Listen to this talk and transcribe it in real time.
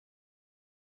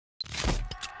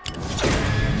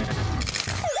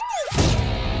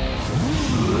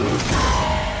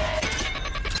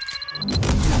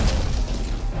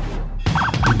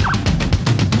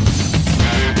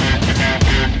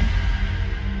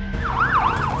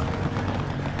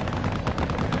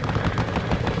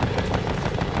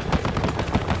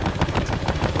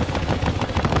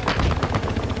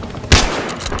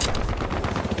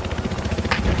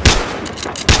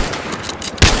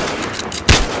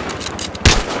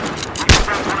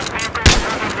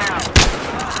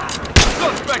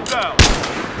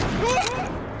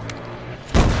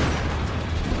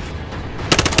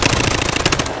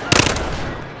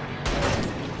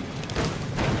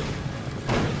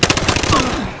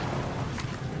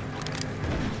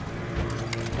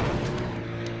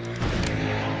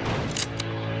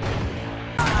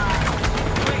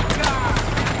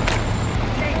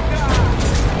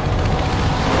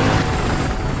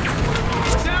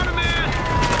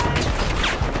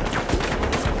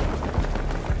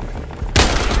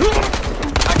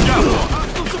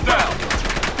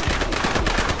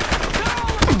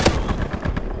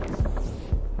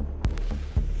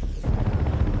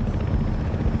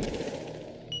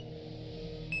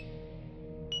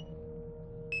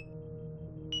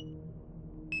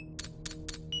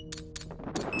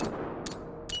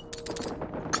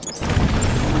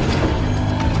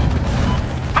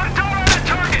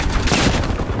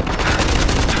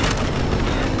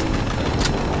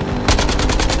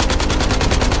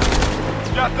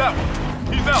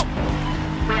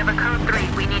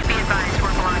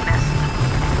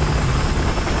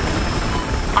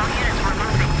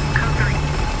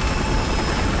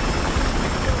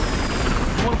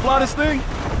hottest thing?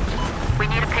 We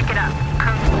need to pick it up.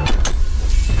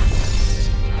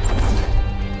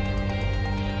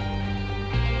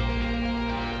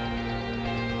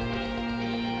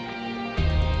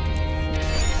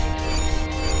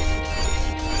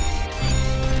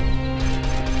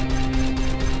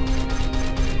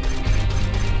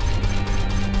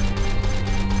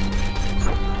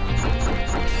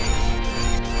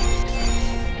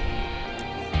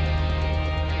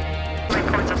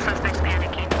 Reports of suspects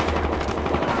panicking.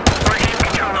 We're in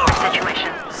control of the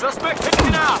situation. Suspect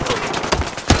taken out!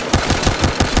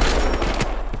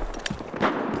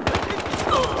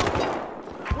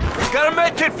 Got a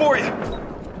med kit for you!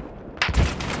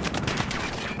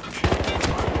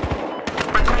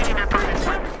 We're cleaning up on this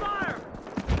one.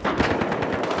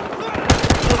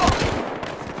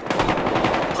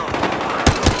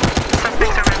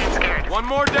 Suspects are running scared. One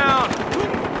more down!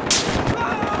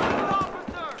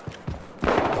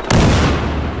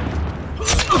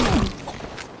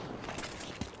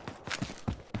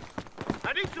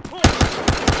 I need support!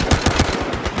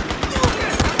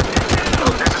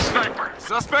 There's a sniper.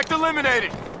 Suspect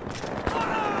eliminated!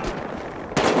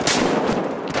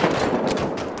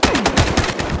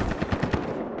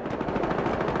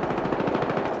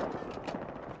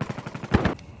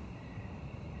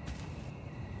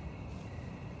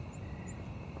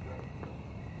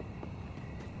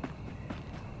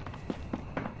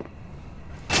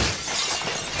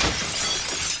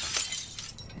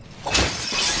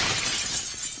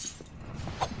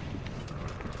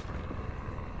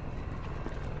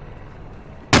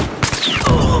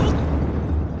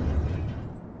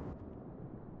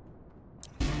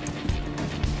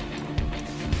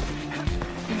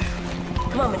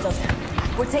 Come on, Mendoza.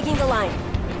 We're taking the line.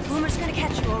 Boomer's gonna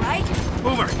catch you, all right?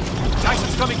 Boomer!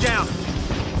 Tyson's coming down!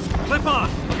 Clip on!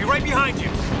 I'll be right behind you!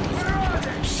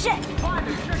 Shit!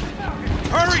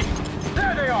 Hurry!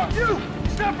 There they are! You!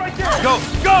 Stop right there! Go!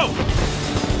 Go!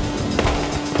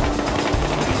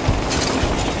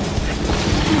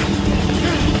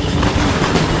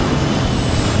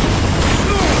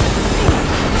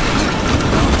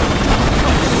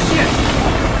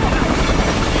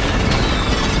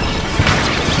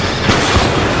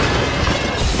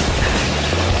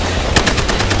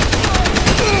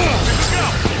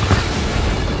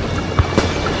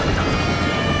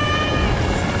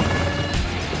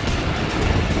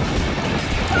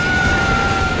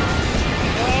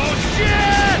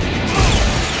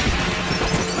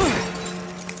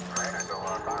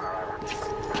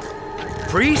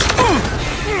 Freeze!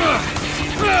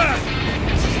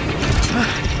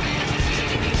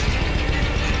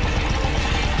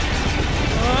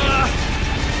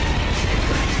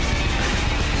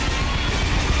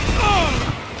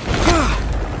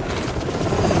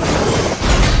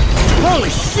 Holy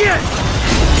shit!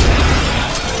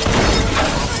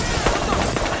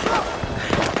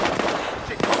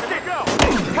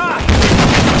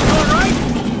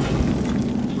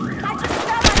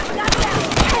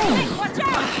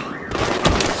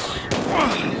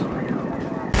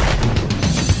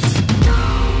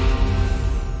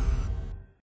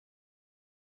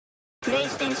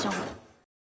 PlayStation